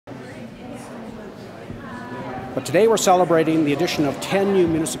But today we're celebrating the addition of 10 new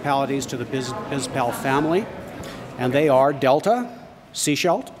municipalities to the BizPaL family, and they are Delta,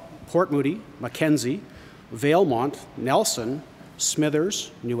 Sechelt, Port Moody, Mackenzie, Valemont, Nelson,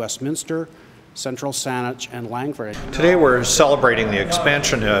 Smithers, New Westminster, Central Saanich, and Langford. Today we're celebrating the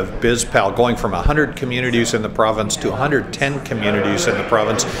expansion of BizPaL, going from 100 communities in the province to 110 communities in the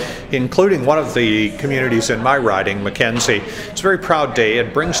province, including one of the communities in my riding, Mackenzie. It's a very proud day.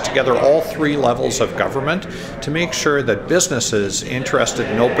 It brings together all three levels of government to make sure that businesses interested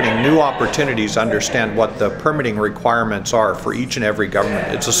in opening new opportunities understand what the permitting requirements are for each and every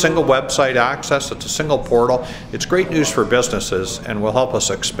government. It's a single website access, it's a single portal. It's great news for businesses and will help us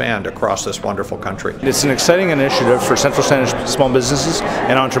expand across this wonderful country. It's an exciting initiative for Central Saanich small businesses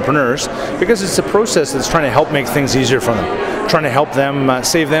and entrepreneurs because it's a process that's trying to help make things easier for them, trying to help them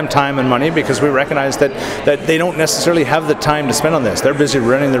save them time and money, because we recognize that they don't necessarily have the time to spend on this. They're busy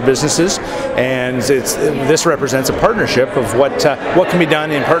running their businesses, and this represents a partnership of what can be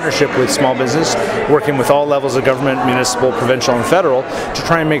done in partnership with small business, working with all levels of government, municipal, provincial, and federal, to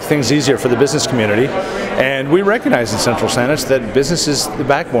try and make things easier for the business community. And we recognize in Central Saanich that business is the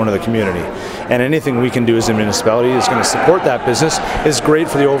backbone of the community, and anything we can do as a municipality is going to support that business is great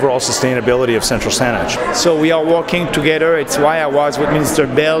for the overall sustainability of Central Saanich. So we are working together. It's why I was with Minister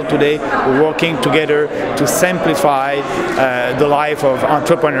Bell today. We're working together to simplify the life of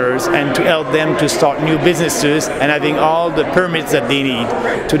entrepreneurs and to help them to start new businesses and having all the permits that they need.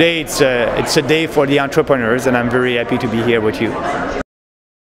 Today it's a day for the entrepreneurs, and I'm very happy to be here with you.